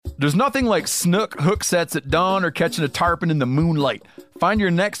There's nothing like snook hook sets at dawn or catching a tarpon in the moonlight. Find your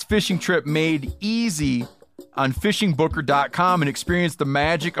next fishing trip made easy on fishingbooker.com and experience the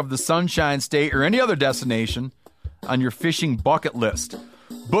magic of the Sunshine State or any other destination on your fishing bucket list.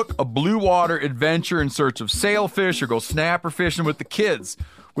 Book a blue water adventure in search of sailfish or go snapper fishing with the kids.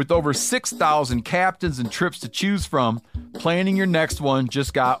 With over 6,000 captains and trips to choose from, planning your next one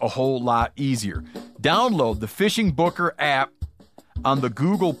just got a whole lot easier. Download the Fishing Booker app on the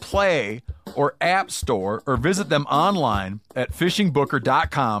Google Play or App Store or visit them online at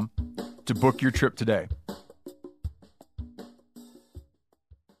fishingbooker.com to book your trip today.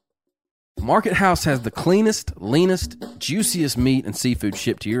 Market House has the cleanest, leanest, juiciest meat and seafood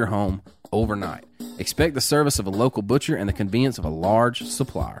shipped to your home overnight. Expect the service of a local butcher and the convenience of a large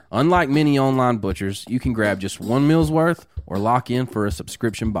supplier. Unlike many online butchers, you can grab just one meal's worth or lock in for a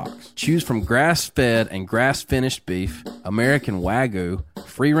subscription box. Choose from grass-fed and grass-finished beef, American Wagyu,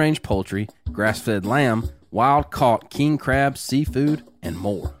 free-range poultry, grass-fed lamb, wild-caught king crab, seafood, and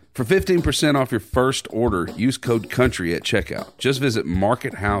more. For 15% off your first order, use code COUNTRY at checkout. Just visit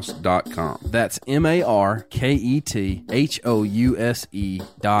markethouse.com. That's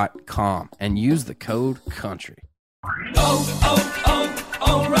MarketHouse.com and use the code COUNTRY.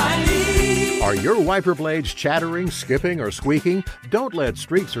 O'Reilly. Are your wiper blades chattering, skipping, or squeaking? Don't let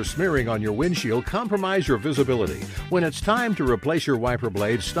streaks or smearing on your windshield compromise your visibility. When it's time to replace your wiper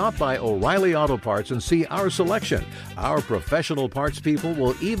blades, stop by O'Reilly Auto Parts and see our selection. Our professional parts people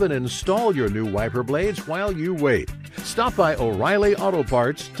will even install your new wiper blades while you wait. Stop by O'Reilly Auto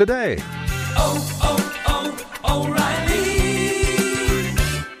Parts today. O'Reilly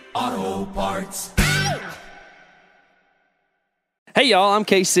Auto Parts. Hey, y'all, I'm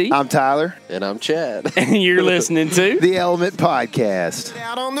KC. I'm Tyler. And I'm Chad. And you're listening to The Element Podcast.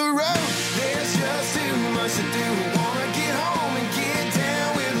 Out on the road, there's just too much to do. Wanna get home and get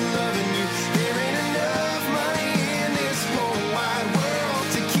down with loving you. There ain't enough money in this whole wide world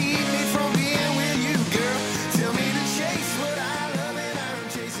to keep me from being with you, girl. Tell me to chase what I love and I'm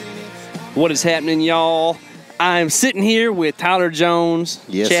chasing it. What is happening, y'all? I'm sitting here with Tyler Jones,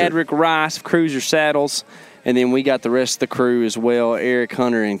 Yes, Chadrick Rice of Cruiser Saddles, and then we got the rest of the crew as well, Eric,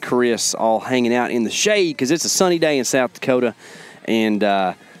 Hunter, and Chris, all hanging out in the shade because it's a sunny day in South Dakota. And,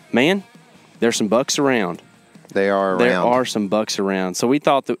 man, there's some bucks around. They are around. There are some bucks around. So we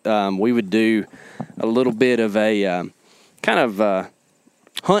thought that we would do a little bit of a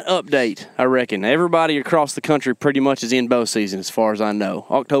hunt update, I reckon. Everybody across the country pretty much is in bow season as far as I know.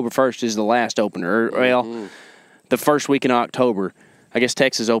 October 1st is the last opener. Well, the first week in October. I guess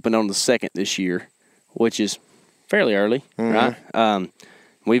Texas opened on the 2nd this year, which is fairly early, right?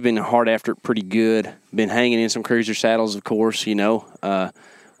 We've been hard after it pretty good. Been hanging in some Cruiser Saddles, of course,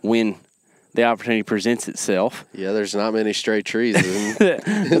 when the opportunity presents itself. Yeah, there's not many straight trees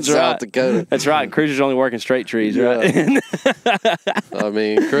in South Dakota. That's right. Cruiser's only working straight trees, right? I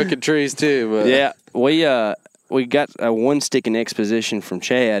mean, crooked trees too. But. Yeah, we got a one-sticking exposition from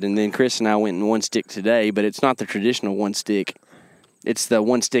Chad, and then Chris and I went in one stick today, but it's not the traditional one stick. It's the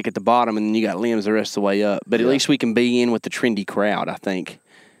one stick at the bottom, and then you got limbs the rest of the way up. But at least we can be in with the trendy crowd, I think,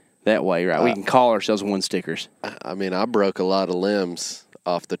 that way, right? We can call ourselves one stickers. I mean, I broke a lot of limbs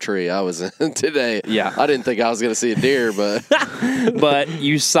off the tree I was in today. Yeah. I didn't think I was going to see a deer, but but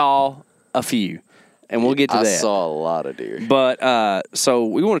you saw a few, and we'll get to that. I saw a lot of deer. But so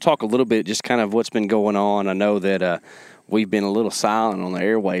we want to talk a little bit just kind of what's been going on. I know that we've been a little silent on the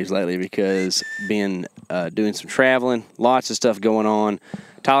airwaves lately because been doing some traveling, lots of stuff going on.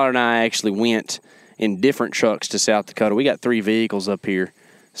 Tyler and I actually went in different trucks to South Dakota. We got 3 vehicles up here,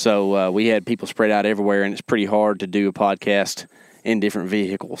 so we had people spread out everywhere, and it's pretty hard to do a podcast in different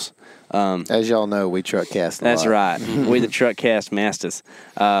vehicles. As y'all know, we truck cast a That's lot. right. We the truck cast masters.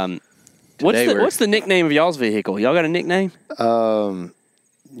 What's the nickname of y'all's vehicle? Y'all got a nickname?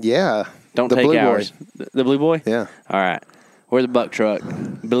 Yeah. Don't the take Blue ours. Boy. The Blue Boy? Yeah. All right. We're the Buck Truck.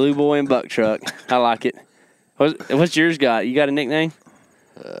 Blue Boy and Buck Truck. I like it. What's yours got? You got a nickname?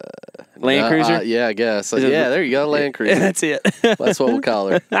 Land Cruiser? Yeah, I guess. There you go, Land Cruiser. That's it. That's what we'll call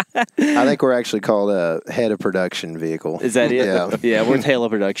her. I think we're actually called a head of production vehicle. Is that it? Yeah. Yeah, we're tail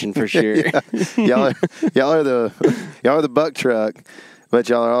of production for sure. Yeah. Y'all are the Buck Truck, but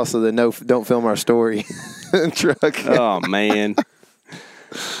y'all are also the don't film our story truck. Oh man.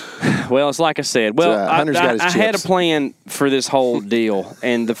 Well, it's like I said. Well, Hunter's got his I had a chips. plan for this whole deal,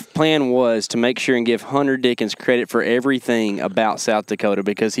 and the plan was to make sure and give Hunter Dickens credit for everything about South Dakota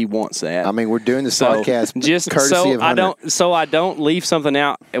because he wants that. I mean, we're doing this So podcast just courtesy so of I Hunter. don't leave something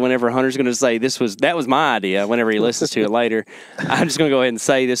out whenever Hunter's going to say that was my idea. Whenever he listens to it later, I'm just going to go ahead and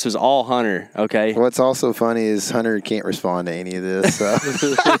say this was all Hunter. Okay, What's also funny is Hunter can't respond to any of this. So.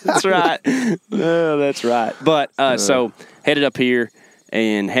 that's right. Oh, that's right. But so headed up here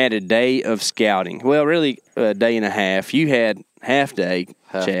and had a day of scouting. Well, really a day and a half. You had half day,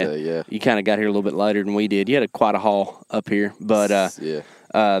 Half Chad. day, yeah. You kind of got here a little bit later than we did. You had quite a haul up here, but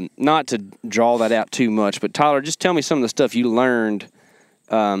Yeah. not to draw that out too much. But Tyler, just tell me some of the stuff you learned.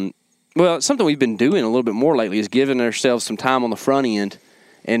 Well, something we've been doing a little bit more lately is giving ourselves some time on the front end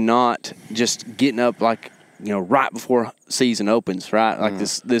and not just getting up like right before season opens, right? Like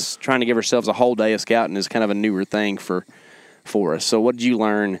this trying to give ourselves a whole day of scouting is kind of a newer thing for us. So what did you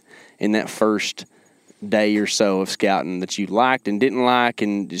learn in that first day or so of scouting that you liked and didn't like,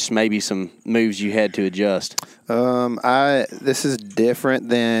 and just maybe some moves you had to adjust? This is different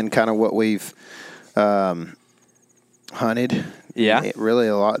than kind of what we've hunted. Yeah. Really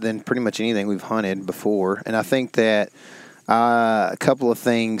a lot than pretty much anything we've hunted before. And I think that a couple of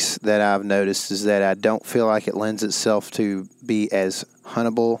things that I've noticed is that I don't feel like it lends itself to be as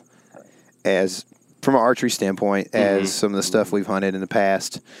huntable as, from an archery standpoint, as some of the stuff we've hunted in the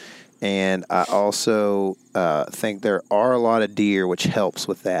past. And I also think there are a lot of deer, which helps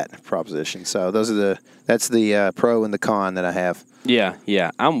with that proposition. So that's the pro and the con that I have.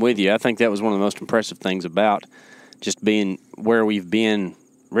 Yeah, I'm with you. I think that was one of the most impressive things about just being where we've been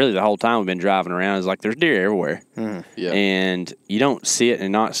really the whole time we've been driving around is like there's deer everywhere. Yeah. And you don't see it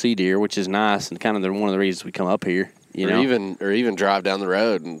and not see deer, which is nice and kind of one of the reasons we come up here. You know? Even drive down the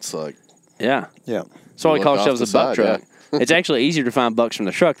road and it's like Yeah. Yeah. That's why we Look call off ourselves the a buck side, truck. It's actually easier to find bucks from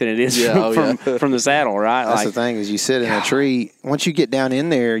the truck than it is Yeah, from the saddle, right? That's the thing is you sit in a tree. Once you get down in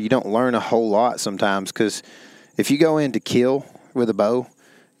there, you don't learn a whole lot sometimes because if you go in to kill with a bow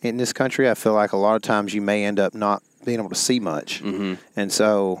in this country, I feel like a lot of times you may end up not being able to see much. And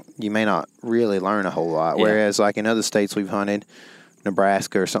so you may not really learn a whole lot. Yeah. Whereas like in other states we've hunted,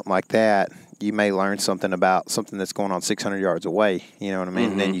 Nebraska or something like that, you may learn something about something that's going on 600 yards away. You know what I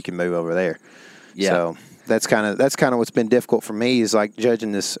mean? And then you can move over there. Yeah. So that's kind of what's been difficult for me is like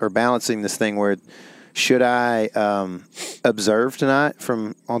judging this or balancing this thing where should I observe tonight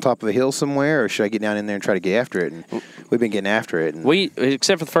from on top of a hill somewhere or should I get down in there and try to get after it? And we've been getting after it. And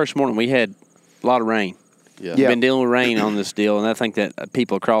except for the first morning, we had a lot of rain. Yeah. We've been dealing with rain on this deal, and I think that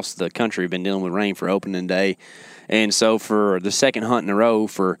people across the country have been dealing with rain for opening day. And so for the second hunt in a row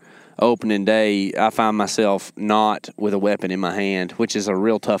for opening day, I find myself not with a weapon in my hand, which is a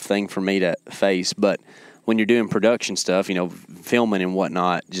real tough thing for me to face. But when you're doing production stuff, filming and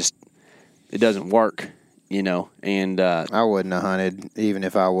whatnot, just it doesn't work, And I wouldn't have hunted even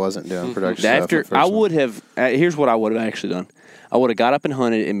if I wasn't doing production stuff. after I would have, here's what I would have actually done. I would have got up and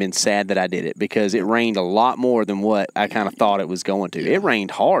hunted and been sad that I did it because it rained a lot more than what I kind of thought it was going to. It rained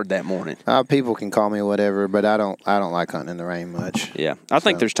hard that morning. People can call me whatever, but I don't like hunting in the rain much. Yeah, I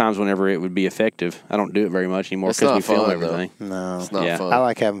think there's times whenever it would be effective. I don't do it very much anymore It's because not we film fun, everything. No, It's not Yeah. fun. I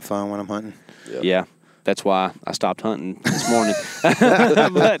like having fun when I'm hunting. Yeah, that's why I stopped hunting this morning.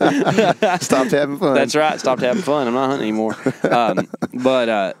 Stopped having fun. That's right, stopped having fun. I'm not hunting anymore.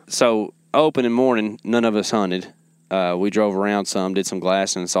 So opening morning, none of us hunted. We drove around some, did some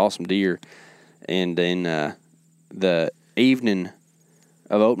glassing, and saw some deer. And then the evening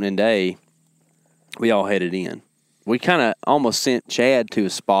of opening day, we all headed in. We kind of almost sent Chad to a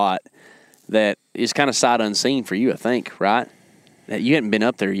spot that is kind of sight unseen for you, I think, right? That you hadn't been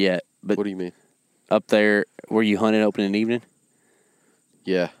up there yet. But What do you mean? up there where you hunted opening evening?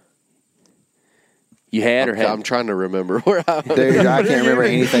 Yeah. You had or I'm hadn't? trying to remember where I Dude, I can't remember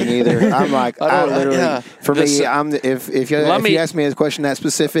anything either. I'm like, I literally, yeah. for me, if you ask me a question that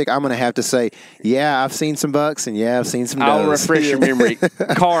specific, I'm going to have to say, yeah, I've seen some bucks, and yeah, I've seen some does. I'll refresh your memory.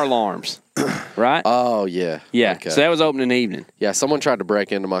 Car alarms, right? Oh, yeah. Yeah, Okay. so that was opening evening. Yeah, someone tried to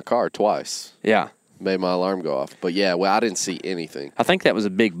break into my car twice. Yeah. Made my alarm go off. But yeah, well, I didn't see anything. I think that was a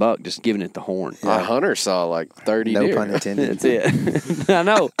big buck just giving it the horn. Our hunter saw like 30 No deer. pun intended. That's it. I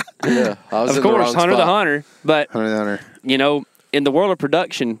know. Yeah, I was Of in the course, wrong Hunter the spot. Hunter. But, Hunter. in the world of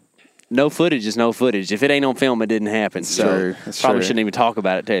production, no footage is no footage. If it ain't on film, it didn't happen. So true. That's probably true. shouldn't even talk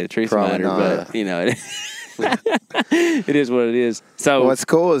about it, tell you the truth of the Probably matter. not. But, it is what it is. So What's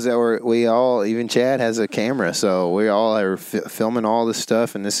cool is that we all, even Chad has a camera, so we all are filming all this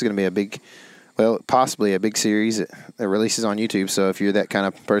stuff, and this is going to be possibly a big series that releases on YouTube. So if you're that kind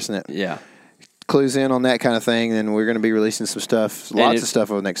of person that clues in on that kind of thing, then we're going to be releasing some stuff, lots of stuff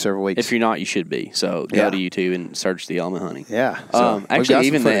over the next several weeks. If you're not, you should be. So go to YouTube and search the element hunting. Yeah. So we've got actually, some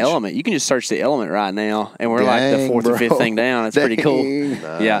even the footage. element, you can just search the element right now, and we're like the Dang, fourth or fifth bro. thing down. It's pretty cool.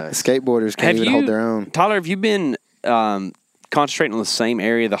 Yeah. Skateboarders can't even hold their own. Tyler, have you been concentrating on the same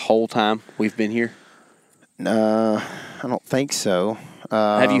area the whole time we've been here? I don't think so.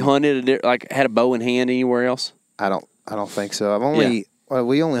 Have you hunted had a bow in hand anywhere else? I don't think so. I've only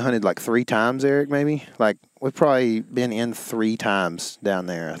we only hunted like 3 times, Eric. Maybe like we've probably been in 3 times down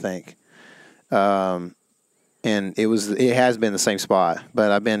there. I think, and it has been the same spot,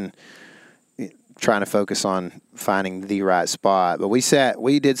 but I've been trying to focus on finding the right spot. But we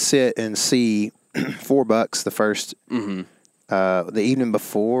did sit and see 4 bucks the first. The evening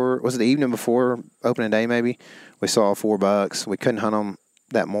before, was it the evening before opening day? Maybe we saw 4 bucks. We couldn't hunt them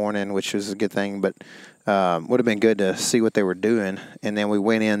that morning, which was a good thing, but would have been good to see what they were doing. And then we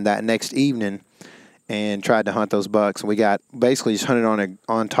went in that next evening and tried to hunt those bucks. And we got basically just hunted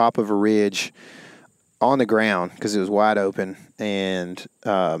on top of a ridge on the ground because it was wide open. And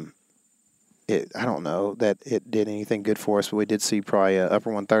I don't know that it did anything good for us, but we did see probably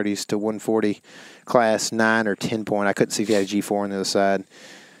upper 130s to 140 class 9 or 10 point. I couldn't see if he had a G4 on the other side.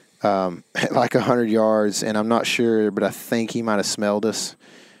 At like 100 yards, and I'm not sure, but I think he might have smelled us.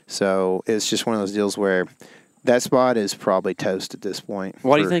 So it's just one of those deals where that spot is probably toast at this point.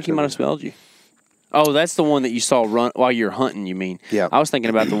 Why do you think he might have smelled you? Oh, that's the one that you saw run while you were hunting, you mean? Yeah. I was thinking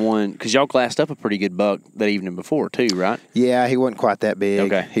about the one, because y'all glassed up a pretty good buck that evening before, too, right? Yeah, he wasn't quite that big.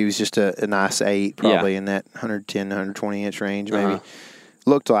 Okay. He was just a nice 8, probably in that 110, 120 inch range, maybe.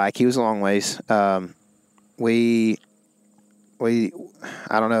 Looked like. He was a long ways. I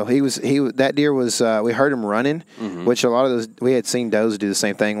don't know. That deer was, we heard him running, which a lot of those, we had seen does do the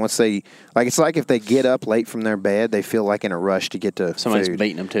same thing. Once it's like if they get up late from their bed, they feel like in a rush to get to Somebody's food.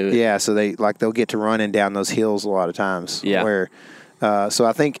 beating them to it. Yeah, so they'll get to running down those hills a lot of times. Yeah. Where, so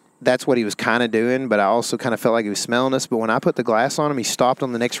I think that's what he was kind of doing, but I also kind of felt like he was smelling us. But when I put the glass on him, he stopped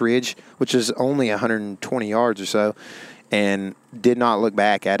on the next ridge, which is only 120 yards or so, and did not look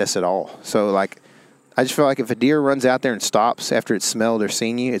back at us at all. So, I just feel like if a deer runs out there and stops after it's smelled or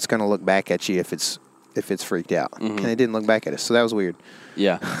seen you, it's going to look back at you if it's freaked out. And it didn't look back at us, so that was weird.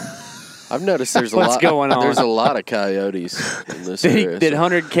 Yeah. I've noticed there's What's going on? There's a lot of coyotes in this area. Did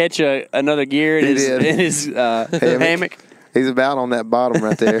Hunter catch another gear in his hammock? He's about on that bottom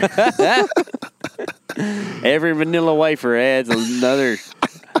right there. Every vanilla wafer adds another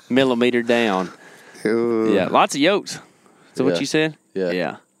millimeter down. Ooh. Yeah, lots of yolks. Is that what you said? Yeah.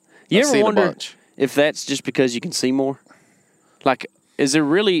 Yeah. You I've ever seen a wonder bunch. if that's just because you can see more? Like, is there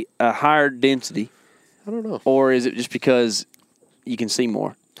really a higher density? I don't know. Or is it just because you can see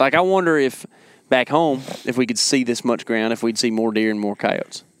more? Like, I wonder if back home, if we could see this much ground, if we'd see more deer and more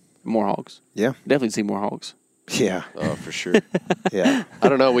coyotes, more hogs. Yeah. Definitely see more hogs. Yeah. Oh, for sure. Yeah. I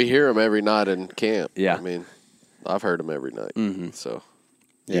don't know. We hear them every night in camp. Yeah. I mean, I've heard them every night. So,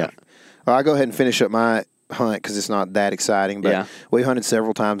 Yeah. Well, I'll go ahead and finish up my hunt because it's not that exciting, but we hunted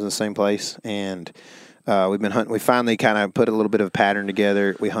several times in the same place, and we've been hunting. We finally kind of put a little bit of a pattern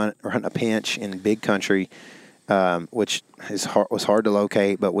together. We're hunting a pinch in big country, which was hard to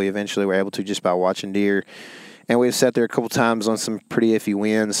locate, but we eventually were able to just by watching deer. And we've sat there a couple times on some pretty iffy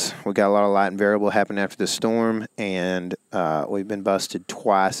winds. We got a lot of light and variable happening after the storm, and we've been busted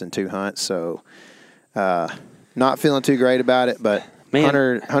twice in 2 hunts. So, not feeling too great about it. But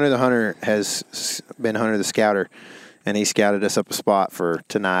Hunter the Hunter has been Hunter the Scouter, and he scouted us up a spot for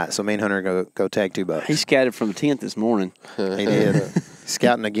tonight. So me and Hunter go tag 2 bucks. He scouted from the 10th this morning. He did.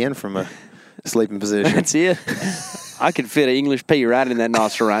 Scouting again from a sleeping position. That's it. I could fit an English pea right in that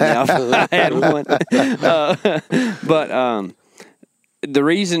nostril right now if I had one. But the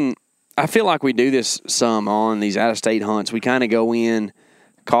reason I feel like we do this some on these out-of-state hunts, we kind of go in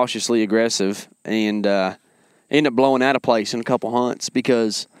cautiously aggressive and end up blowing out a place in a couple hunts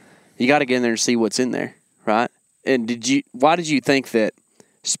because you got to get in there and see what's in there, right? And why did you think that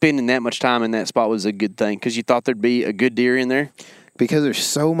spending that much time in that spot was a good thing? Because you thought there'd be a good deer in there? Because there's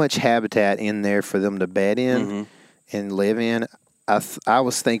so much habitat in there for them to bed in and live in. I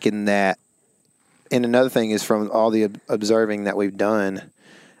was thinking that, and another thing is from all the observing that we've done,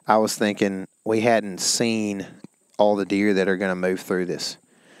 I was thinking we hadn't seen all the deer that are going to move through this.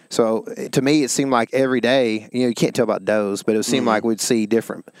 So to me, it seemed like every day, you can't tell about does, but it seemed like we'd see a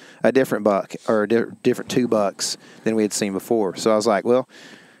different buck or different 2 bucks than we had seen before. So I was like, well,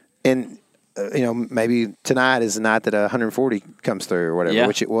 and maybe tonight is the night that 140 comes through or whatever,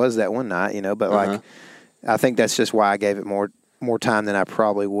 which it was that one night, but like, I think that's just why I gave it more time than I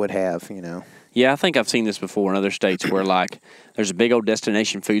probably would have, Yeah, I think I've seen this before in other states where, like, there's a big old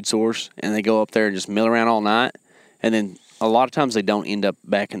destination food source, and they go up there and just mill around all night, and then a lot of times they don't end up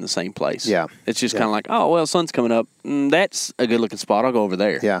back in the same place. Yeah. It's just kind of like, oh, well, sun's coming up. That's a good-looking spot. I'll go over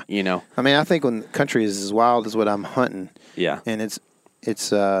there. Yeah. You know? I mean, I think when country is as wild as what I'm hunting, Yeah. and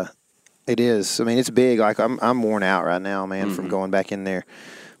it is. I mean, it's big. Like I'm worn out right now, man, from going back in there.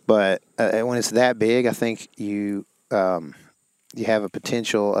 But when it's that big, I think you have a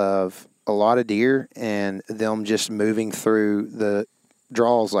potential of a lot of deer and them just moving through the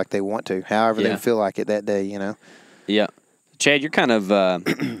draws like they want to, however they feel like it that day, you know? Yeah. Chad, you're kind of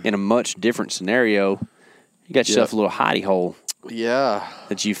in a much different scenario. You got yourself a little hidey hole Yeah.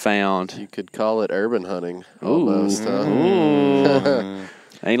 that you found. You could call it urban hunting almost.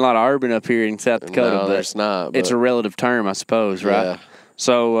 Ain't a lot of urban up here in South Dakota, No, but there's not. it's a relative term, I suppose, right? Yeah.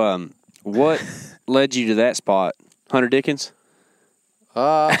 So what led you to that spot? Hunter Dickens?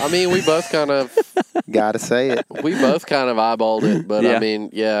 I mean, we both kind of Gotta say it. eyeballed it, but Yeah. I mean,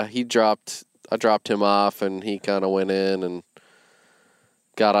 yeah, I dropped him off, and he kind of went in and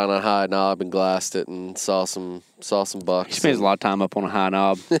got on a high knob and glassed it and saw some bucks. He spends a lot of time up on a high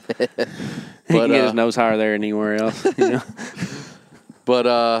knob. He But, can get his nose higher there than anywhere else. You know?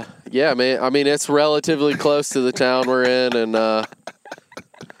 But yeah, man. I mean, it's relatively close to the town we're in, and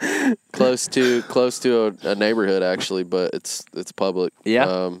close to a neighborhood actually. But it's public.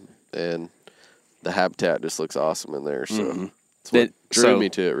 Yeah. And the habitat just looks awesome in there. So that's what That- drew so- me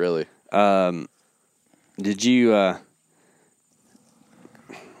to it, really. Did you?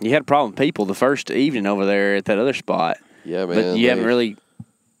 You had a problem with people the first evening over there at that other spot. Yeah, man. But you haven't really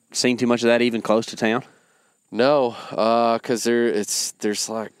seen too much of that even close to town? No, because there's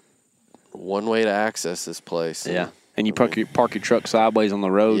like one way to access this place. Yeah. And you park your truck sideways on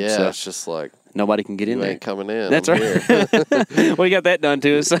the road, Yeah, so it's just like nobody can get in you there. ain't coming in. That's I'm right. here. We got that done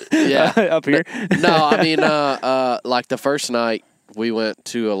to us. Yeah. Up here. No, I mean, like the first night we went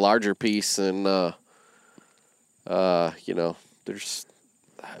to a larger piece, and it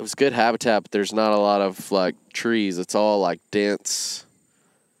was good habitat, but there's not a lot of like trees. It's all like dense,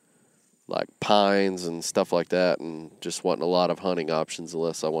 like pines and stuff like that, and just wasn't a lot of hunting options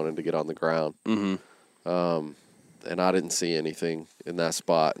unless I wanted to get on the ground. Mm-hmm. And I didn't see anything in that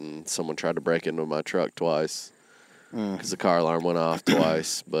spot, and someone tried to break into my truck twice because the car alarm went off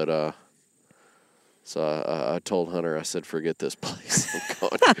twice. But so I told Hunter, I said, forget this place. I'm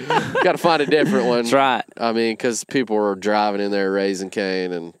going. Got to find a different one. That's right. I mean, because people were driving in there raising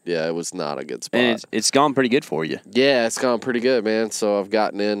cane, and yeah, it was not a good spot. And it's gone pretty good for you. Yeah, it's gone pretty good, man. So I've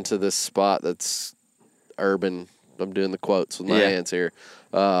gotten into this spot that's urban. I'm doing the quotes with my hands here.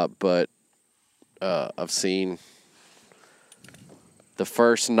 But I've seen the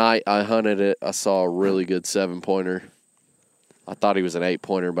first night I hunted it, I saw a really good 7-pointer. I thought he was an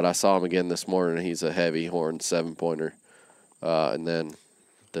 8-pointer, but I saw him again this morning, and he's a heavy horn 7-pointer. And then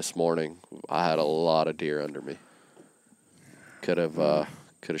this morning, I had a lot of deer under me. Could have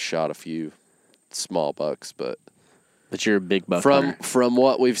shot a few small bucks, but you're a big buck hunter. from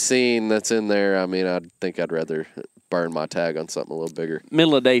what we've seen that's in there, I mean, I think I'd rather burn my tag on something a little bigger.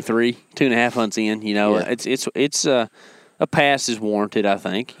 Middle of day 3, 2.5 hunts in, you know, Yeah. it's a pass is warranted, I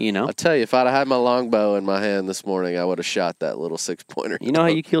think, you know. I tell you, if I'd have had my longbow in my hand this morning, I would have shot that little 6-pointer. You know how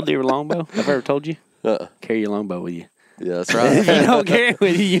you kill deer with longbow? I've ever told you? Uh-uh. Carry your longbow with you. Yeah, that's If right. you don't carry it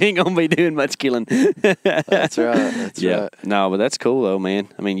with you, you ain't gonna be doing much killing. That's right. That's right. No, but that's cool though, man.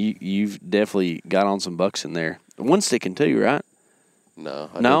 I mean, you've definitely got on some bucks in there. One sticking too, right? No,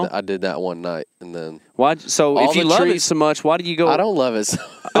 I did that one night, and then Why? So All if you the love it trees- so much, why do you go? I don't love it. So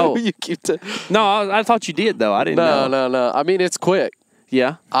Oh. you keep No, I thought you did though. I didn't know. no. I mean, it's quick.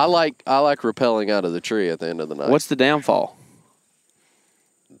 Yeah. I like rappelling out of the tree at the end of the night. What's the downfall?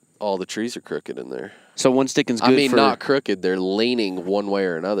 All the trees are crooked in there. So one sticking's good I mean, for not crooked. They're leaning one way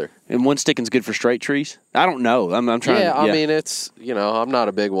or another. and one sticking's good for straight trees. I don't know. I'm trying. Yeah, I mean, it's I'm not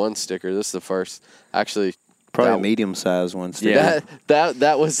a big one sticker. This is the first. Actually, Probably that- a medium-sized one. Stick. Yeah.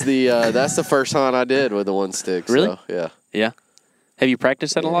 That was the that's the first hunt I did with the one stick. Really? So, yeah. Yeah. Have you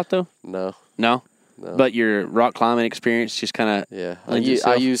practiced that a lot though? No. No. No. But your rock climbing experience just kind of Yeah. lends I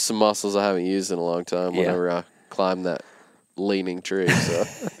itself? use some muscles I haven't used in a long time. Yeah. Whenever I climb that leaning tree. So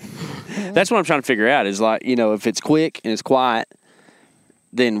That's what I'm trying to figure out is like, if it's quick and it's quiet,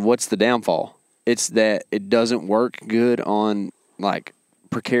 then what's the downfall? It's that it doesn't work good on like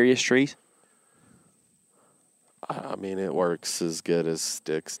precarious trees. I mean, it works as good as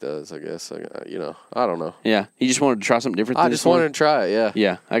sticks does. I guess. I don't know. Yeah. You just wanted to try something different than I this just one? wanted to try it. Yeah.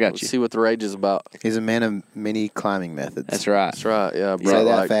 Yeah, I got Let's you. see what the rage is about. He's a man of many climbing methods. That's right. That's right. Yeah. I Say brought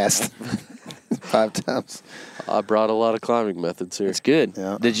that like fast. 5 times. I brought a lot of climbing methods here. It's good.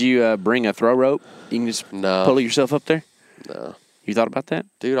 Yeah. Did you bring a throw rope? You can just No. pull yourself up there? No. You thought about that?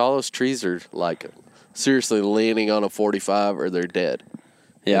 Dude, all those trees are like seriously leaning on a 45 or they're dead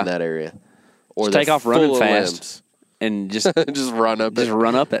in that area. Or Just they're take off running full of fast. limbs. And just Just run up it.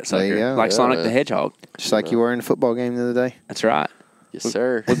 run up that sucker. There you go. Like Yeah, Sonic man. the Hedgehog. Just like you were in the football game the other day. That's right. Yes,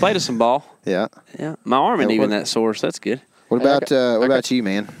 sir. We played us some ball. Yeah. Yeah. My arm isn't Hey, even what- that sore, so that's good. What about you,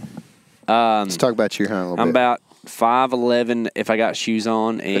 man? Let's talk about your hunt a little I'm bit. about 5'11" if I got shoes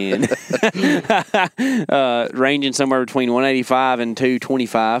on, and ranging somewhere between 185 and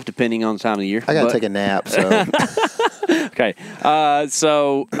 225, depending on the time of the year. I got to But- take a nap, so Okay.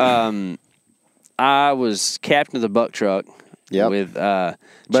 I was captain of the buck truck Yep. with but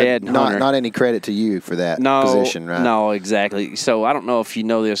Chad and Hunter. not any credit to you for that No, position, right? No, exactly. So I don't know if you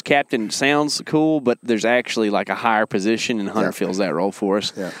know this. Captain sounds cool, but there's actually like a higher position, and Hunter Yeah. fills that role for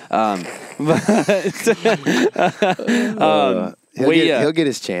us. Yeah. He'll get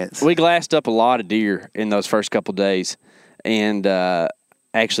his chance. We glassed up a lot of deer in those first couple days, and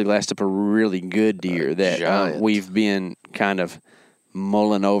actually glassed up a really good deer that giant. we've been kind of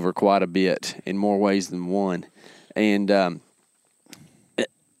mulling over quite a bit in more ways than one. And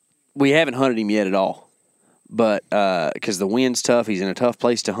we haven't hunted him yet at all, but because the wind's tough, he's in a tough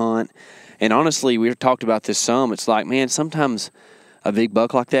place to hunt. And honestly, we've talked about this some. It's like, man, sometimes a big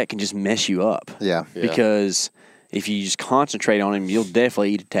buck like that can just mess you up. Yeah. Because if you just concentrate on him, you'll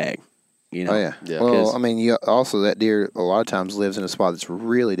definitely eat a tag. You know? Oh yeah. Yeah. Well, 'Cause- I mean, that deer a lot of times lives in a spot that's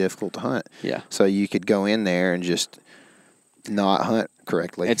really difficult to hunt. Yeah. So you could go in there and just not hunt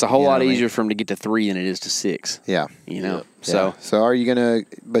correctly. It's a whole You know lot what I mean? easier for him to get to 3 than it is to 6. Yeah. You know? Yeah. So. So are you gonna?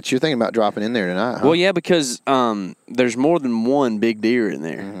 But you're thinking about dropping in there tonight, huh? Well, yeah, because there's more than one big deer in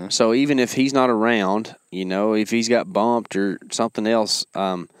there. Mm-hmm. So even if he's not around, you know, if he's got bumped or something else,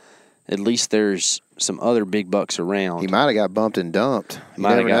 at least there's some other big bucks around. He might have got bumped and dumped. You Might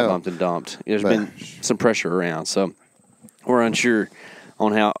have never got know. bumped and dumped. There's But- been some pressure around, so we're unsure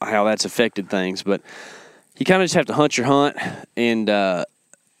on how that's affected things. But you kind of just have to hunt your hunt and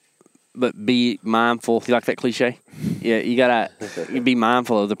but be mindful. You like that cliche? Yeah, you gotta be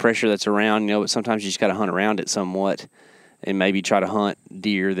mindful of the pressure that's around. You know, but sometimes you just gotta hunt around it somewhat, and maybe try to hunt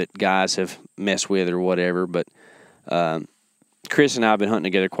deer that guys have messed with or whatever. But Chris and I have been hunting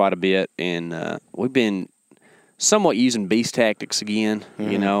together quite a bit, and we've been somewhat using beast tactics again.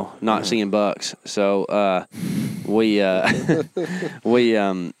 You know, not seeing bucks. So we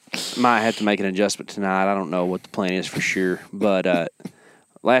might have to make an adjustment tonight. I don't know what the plan is for sure, but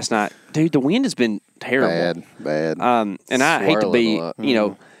last night, dude, the wind has been terrible. Bad. And I hate to Swirling be, a lot. you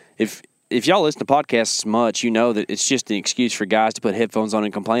know, if y'all listen to podcasts much, you know that it's just an excuse for guys to put headphones on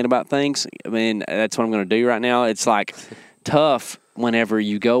and complain about things. I mean, that's what I'm going to do right now. It's like tough whenever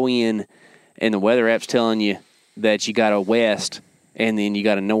you go in and the weather app's telling you that you got a west and then you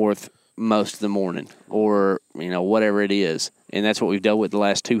got a north most of the morning, or, you know, whatever it is. And that's what we've dealt with the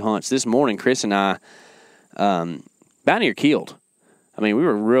last 2 hunts. This morning, Chris and I about near killed. I mean, we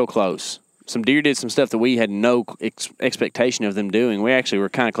were real close. Some deer did some stuff that we had no expectation of them doing. We actually were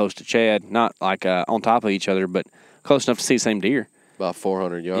kind of close to Chad, not like on top of each other, but close enough to see the same deer. About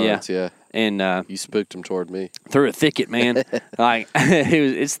 400 yards, yeah. And You spooked him toward me. through a thicket, man. Like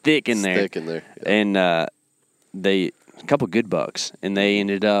it's thick in It's there. thick in there. Yeah. And a couple good bucks, and they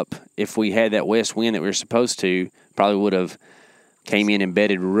ended up, if we had that west wind that we were supposed to, probably would have came in and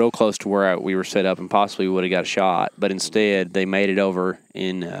bedded real close to where we were set up and possibly would have got a shot. But instead, they made it over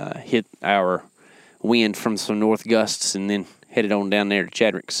and hit our wind from some north gusts and then headed on down there to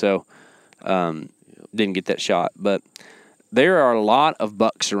Chadwick. So didn't get that shot. But there are a lot of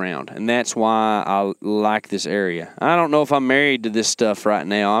bucks around, and that's why I like this area. I don't know if I'm married to this stuff right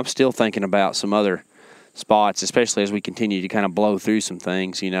now. I'm still thinking about some other spots, especially as we continue to kind of blow through some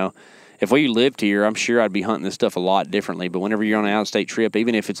things, you know. If we lived here, I'm sure I'd be hunting this stuff a lot differently. But whenever you're on an out-of-state trip,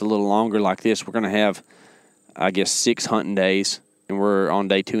 even if it's a little longer like this, we're going to have, I guess, 6 hunting days, and we're on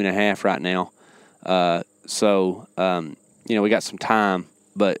day 2.5 right now. So you know, we got some time,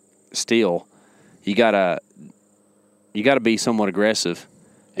 but still, you gotta be somewhat aggressive,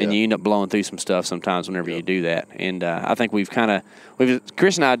 and you end up blowing through some stuff sometimes whenever you do that. And I think Chris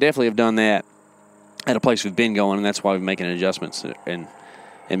and I definitely have done that at a place we've been going, and that's why we're making adjustments and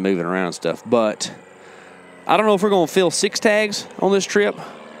moving around and stuff. But I don't know if we're going to fill 6 tags on this trip,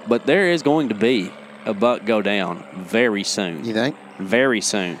 but there is going to be a buck go down very soon. You think? Very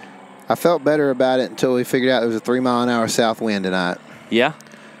soon. I felt better about it until we figured out there was a 3-mile-an-hour south wind tonight. Yeah?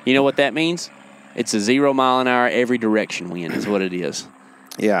 You know what that means? It's a 0-mile-an-hour every direction wind is what it is.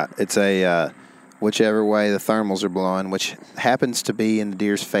 Yeah, it's a whichever way the thermals are blowing, which happens to be in the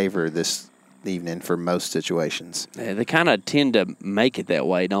deer's favor this evening for most situations. Yeah, they kind of tend to make it that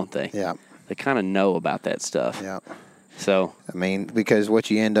way, don't they? Yeah. They kind of know about that stuff. Yeah. So, I mean, because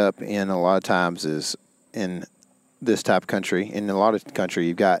what you end up in a lot of times is in this type of country, in a lot of country,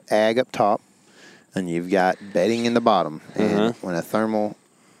 you've got ag up top and you've got bedding in the bottom. And when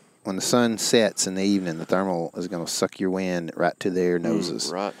the sun sets in the evening, the thermal is going to suck your wind right to their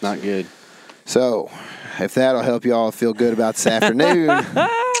noses. Right. not good. So, if that'll help you all feel good about this afternoon,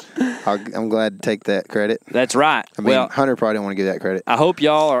 I'm glad to take that credit. That's right. I mean, Hunter probably didn't want to give that credit. I hope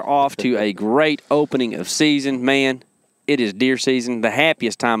y'all are off to a great opening of season. Man, it is deer season, the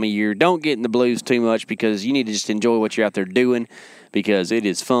happiest time of year. Don't get in the blues too much because you need to just enjoy what you're out there doing because it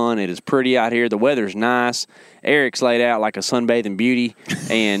is fun. It is pretty out here. The weather's nice. Eric's laid out like a sunbathing beauty,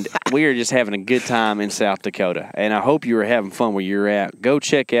 and we are just having a good time in South Dakota. And I hope you are having fun where you're at. Go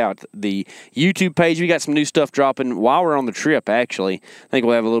check out the YouTube page. We got some new stuff dropping while we're on the trip, actually. I think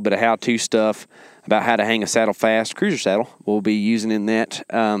we'll have a little bit of how-to stuff about how to hang a saddle fast, cruiser saddle. We'll be using in that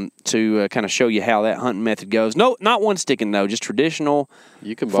to kind of show you how that hunting method goes. No, not one sticking, though, just traditional.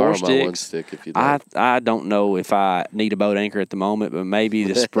 You can borrow four my sticks. one stick if you like. I don't know if I need a boat anchor at the moment, but maybe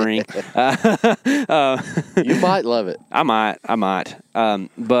this spring. You might love it. I might.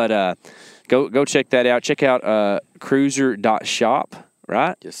 But go check that out. Check out cruiser.shop,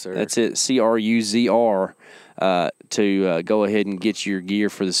 right? Yes, sir. That's it, CRUZR, to go ahead and get your gear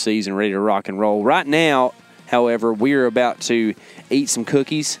for the season ready to rock and roll. Right now, however, we're about to eat some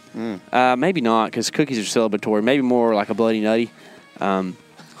cookies. Maybe not, because cookies are celebratory. Maybe more like a Bloody Nutty.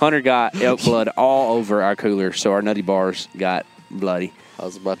 Hunter got elk blood all over our cooler, so our Nutty bars got bloody. I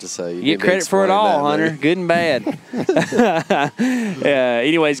was about to say. You get credit for it all, Hunter. Good and bad.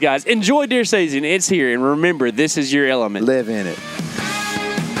 Anyways, guys, enjoy deer season. It's here. And remember, this is your element. Live in it.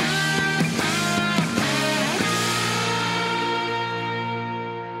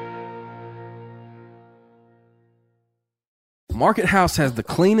 Market House has the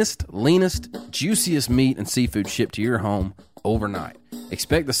cleanest, leanest, juiciest meat and seafood shipped to your home overnight.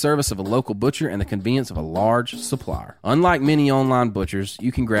 Expect the service of a local butcher and the convenience of a large supplier. Unlike many online butchers,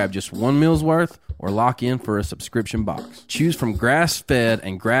 you can grab just one meal's worth or lock in for a subscription box. Choose from grass-fed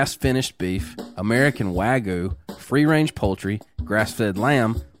and grass-finished beef, American Wagyu, free-range poultry, grass-fed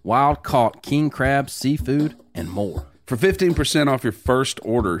lamb, wild-caught king crab, seafood, and more. For 15% off your first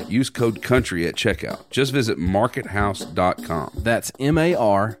order, use code COUNTRY at checkout. Just visit markethouse.com. That's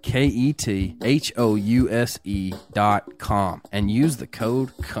MarketHouse.com and use the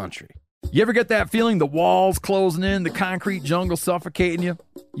code COUNTRY. You ever get that feeling the walls closing in, the concrete jungle suffocating you?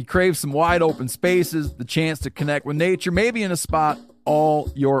 You crave some wide open spaces, the chance to connect with nature, maybe in a spot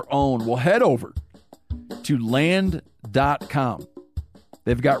all your own. Well, head over to land.com.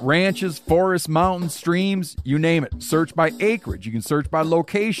 They've got ranches, forests, mountains, streams, you name it. Search by acreage. You can search by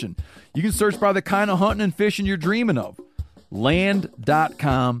location. You can search by the kind of hunting and fishing you're dreaming of.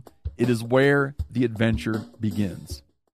 Land.com. It is where the adventure begins.